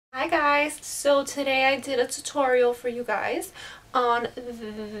Hi guys, so today I did a tutorial for you guys on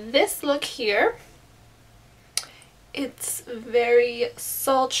this look here. It's very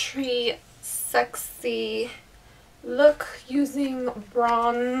sultry, sexy look using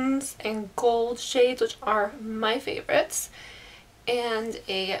bronze and gold shades, which are my favorites, and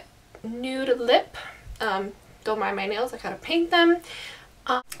a nude lip. Don't mind my nails, I gotta paint them.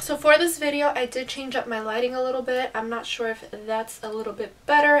 So for this video I did change up my lighting a little bit. I'm not sure if that's a little bit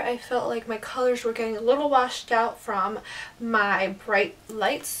better. I felt like my colors were getting a little washed out from my bright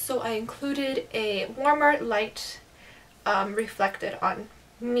lights, so I included a warmer light reflected on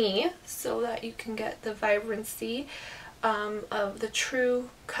me so that you can get the vibrancy of the true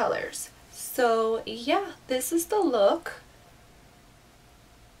colors. So yeah, this is the look.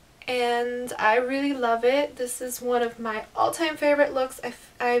 And I really love it. This is one of my all-time favorite looks.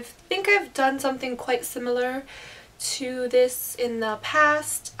 I think I've done something quite similar to this in the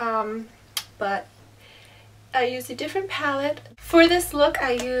past, but I used a different palette. For this look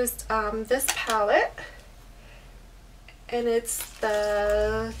I used this palette, and it's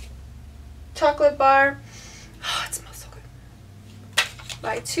the Chocolate Bar. Oh, it smells so good.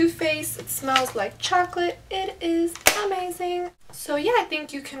 By Too Faced. It smells like chocolate. It is amazing. So yeah, I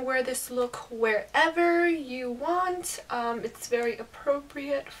think you can wear this look wherever you want. It's very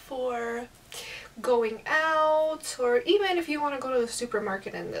appropriate for going out, or even if you want to go to the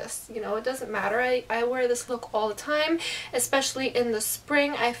supermarket in this. You know, it doesn't matter. I wear this look all the time, especially in the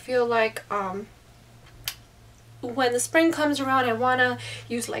spring. I feel like when the spring comes around, I want to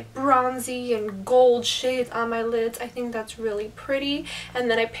use like bronzy and gold shades on my lids. I think that's really pretty. And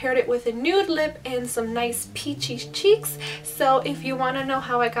then I paired it with a nude lip and some nice peachy cheeks. So if you want to know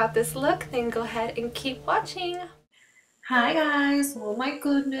how I got this look, then go ahead and keep watching. Hi guys, oh my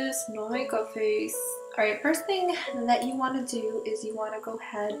goodness, no makeup face. Alright, first thing that you want to do is you want to go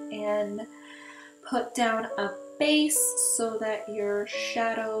ahead and put down a base so that your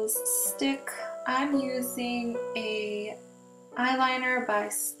shadows stick. I'm using a eyeliner by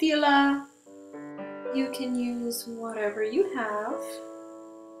Stila. You can use whatever you have.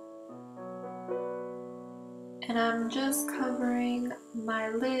 And I'm just covering my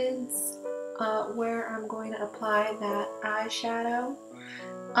lids where I'm going to apply that eyeshadow.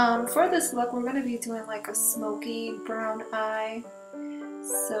 For this look, we're going to be doing like a smoky brown eye.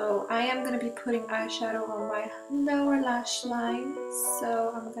 So I am going to be putting eyeshadow on my lower lash line.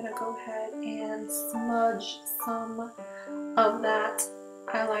 So I'm going to go ahead and smudge some of that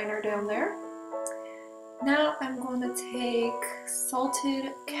eyeliner down there. Now I'm going to take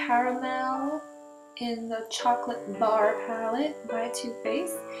Salted Caramel in the Chocolate Bar palette by Too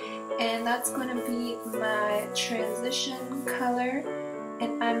Faced, and that's going to be my transition color.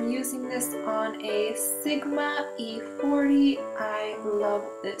 And I'm using this on a Sigma E40. I love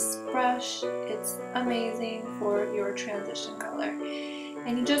this brush. It's amazing for your transition color.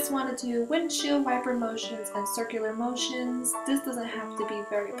 And you just want to do windshield wiper motions and circular motions. This doesn't have to be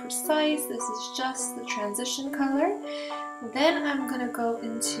very precise. This is just the transition color. Then I'm going to go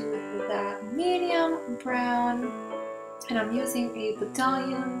into that medium brown, and I'm using a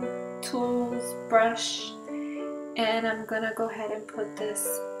Bedazzling Tools brush. And I'm gonna go ahead and put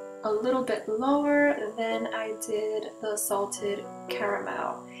this a little bit lower than I did the Salted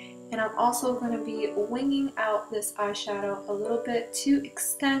Caramel. And I'm also going to be winging out this eyeshadow a little bit to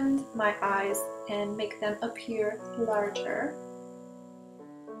extend my eyes and make them appear larger.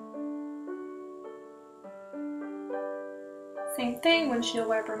 Same thing, windshield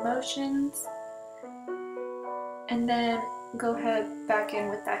wiper motions. And then go ahead back in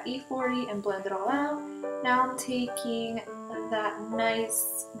with that E40 and blend it all out. Now I'm taking that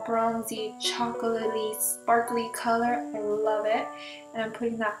nice bronzy chocolatey sparkly color. I love it. And I'm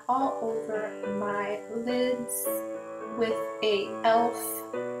putting that all over my lids with a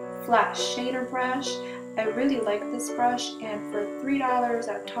e.l.f. flat shader brush. I really like this brush, and for $3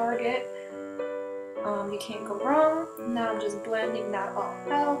 at Target, you can't go wrong. Now I'm just blending that all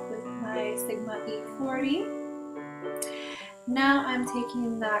out with my Sigma E40. Now I'm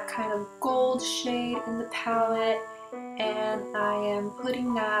taking that kind of gold shade in the palette, and I am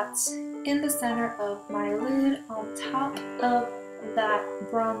putting that in the center of my lid on top of that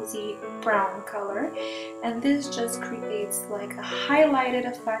bronzy brown color. And this just creates like a highlighted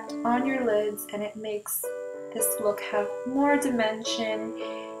effect on your lids, and it makes this look have more dimension,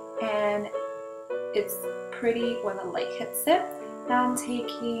 and it's pretty when the light hits it. Now I'm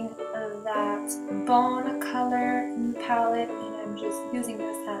taking that bone color in the palette, and I'm just using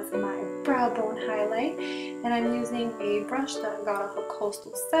this as my brow bone highlight. And I'm using a brush that I got off of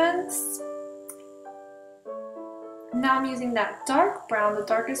Coastal Scents. Now I'm using that dark brown, the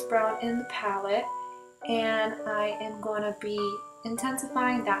darkest brown in the palette, and I am going to be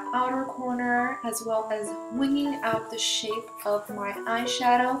intensifying that outer corner as well as winging out the shape of my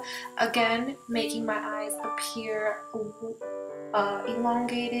eyeshadow. Again, making my eyes appear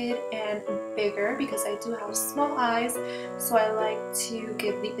elongated and bigger because I do have small eyes, so I like to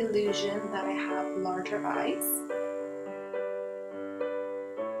give the illusion that I have larger eyes.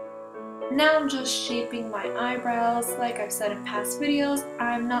 Now I'm just shaping my eyebrows. Like I've said in past videos,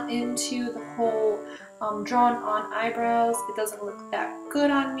 I'm not into the whole drawn on eyebrows. It doesn't look that good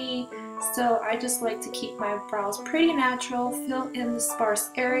on me, so I just like to keep my brows pretty natural, fill in the sparse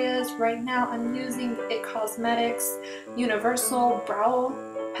areas. Right now I'm using the IT Cosmetics Universal Brow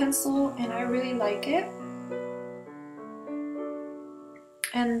Pencil, and I really like it.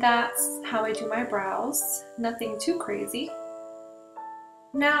 And that's how I do my brows, nothing too crazy.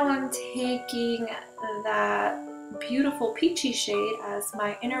 Now I'm taking that beautiful peachy shade as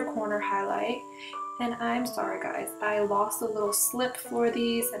my inner corner highlight. And I'm sorry guys, I lost a little slip for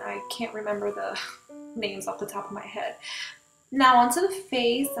these and I can't remember the names off the top of my head. Now onto the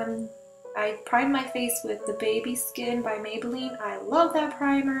face, I primed my face with the Baby Skin by Maybelline. I love that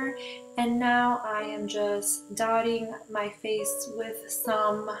primer. And now I am just dotting my face with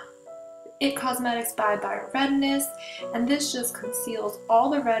some IT Cosmetics by Redness, and this just conceals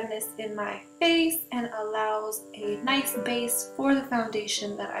all the redness in my face and allows a nice base for the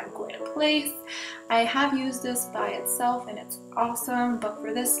foundation that I'm going to place. I have used this by itself and it's awesome, but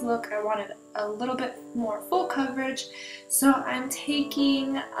for this look I wanted a little bit more full coverage, so I'm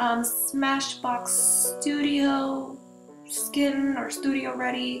taking Smashbox Studio Skin or Studio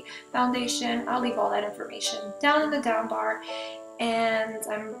Ready foundation. I'll leave all that information down in the down bar. And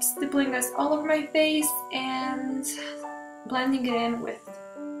I'm stippling this all over my face and blending it in with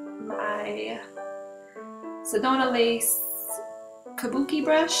my Sedona Lace Kabuki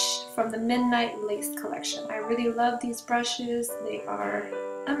brush from the Midnight Lace collection. I really love these brushes. They are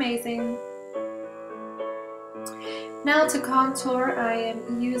amazing. Now to contour, I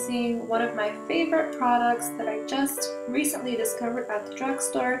am using one of my favorite products that I just recently discovered at the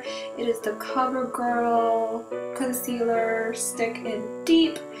drugstore. It is the CoverGirl Concealer Stick in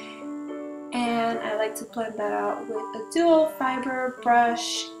Deep, and I like to blend that out with a dual fiber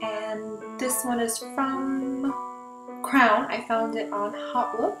brush, and this one is from Crown. I found it on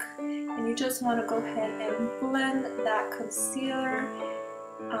Hot Look, and you just want to go ahead and blend that concealer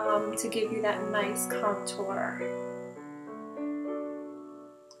to give you that nice contour.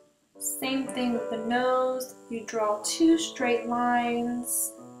 Same thing with the nose. You draw 2 straight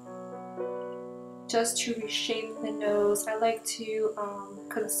lines just to reshape the nose. I like to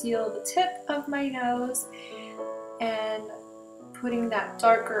conceal the tip of my nose, and putting that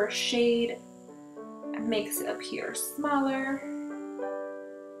darker shade makes it appear smaller.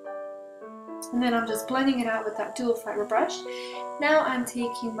 And then I'm just blending it out with that dual fiber brush. Now I'm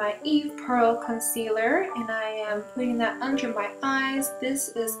taking my Eve Pearl concealer and I am putting that under my eyes. This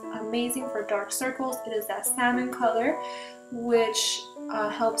is amazing for dark circles. It is that salmon color, which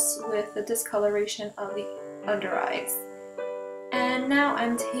helps with the discoloration of the under eyes. And now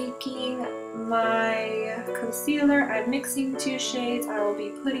I'm taking my concealer. I'm mixing 2 shades. I will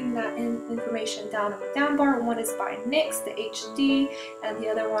be putting that information down in the down bar. One is by NYX, the HD, and the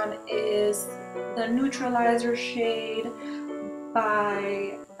other one is the neutralizer shade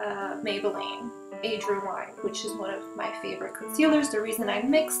by Maybelline Age Rewind, which is one of my favorite concealers. The reason I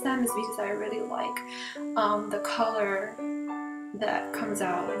mix them is because I really like the color that comes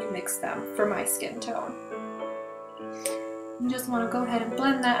out when you mix them for my skin tone. You just want to go ahead and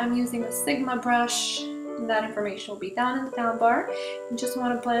blend that. I'm using a Sigma brush, and that information will be down in the down bar. You just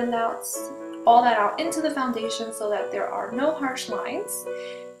want to blend out all that out into the foundation so that there are no harsh lines.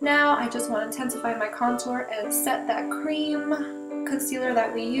 Now I just want to intensify my contour and set that cream concealer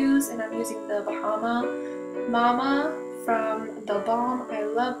that we use, and I'm using the Bahama Mama from The Balm. I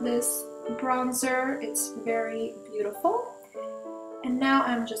love this bronzer. It's very beautiful. And now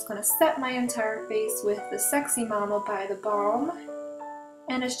I'm just going to set my entire face with the Sexy Mama by The Balm,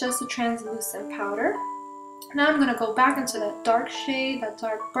 and it's just a translucent powder. Now I'm going to go back into that dark shade, that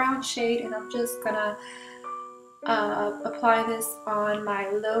dark brown shade, and I'm just going to apply this on my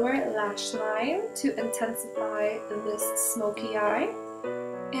lower lash line to intensify this smoky eye.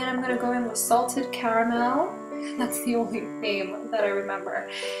 And I'm going to go in with Salted Caramel. That's the only name that I remember.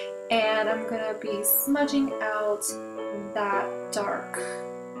 And I'm going to be smudging out that dark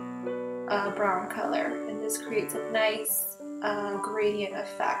brown color, and this creates a nice gradient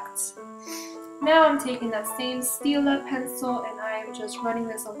effect. Now I'm taking that same Stila pencil and I'm just running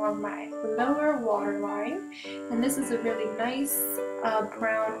this along my lower waterline. And this is a really nice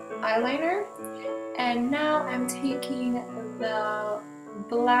brown eyeliner. And now I'm taking the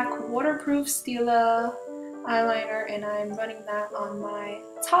black waterproof Stila eyeliner and I'm running that on my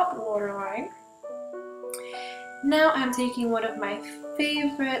top waterline. Now I'm taking one of my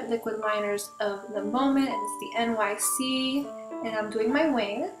favorite liquid liners of the moment, and it's the NYC, and I'm doing my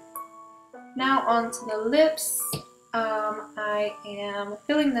wing. Now onto the lips. I am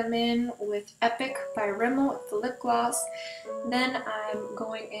filling them in with Epic by Rimmel, it's the lip gloss. Then I'm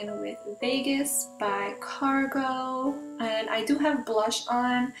going in with Vegas by Cargo, and I do have blush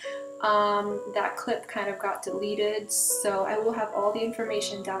on. That clip kind of got deleted, so I will have all the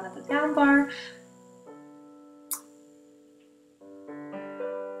information down at the down bar.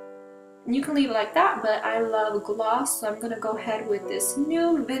 You can leave it like that, but I love gloss, so I'm going to go ahead with this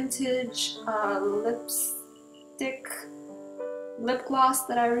new vintage lipstick lip gloss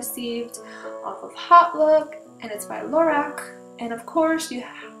that I received off of Hot Look, and it's by Lorac. And of course,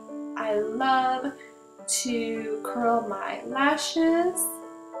 I love to curl my lashes.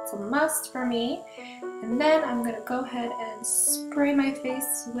 It's a must for me. And then I'm going to go ahead and spray my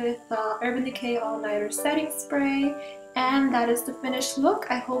face with Urban Decay All Nighter Setting Spray. And that is the finished look.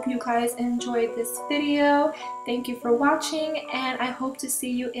 I hope you guys enjoyed this video. Thank you for watching, and I hope to see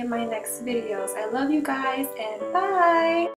you in my next videos. I love you guys, and bye!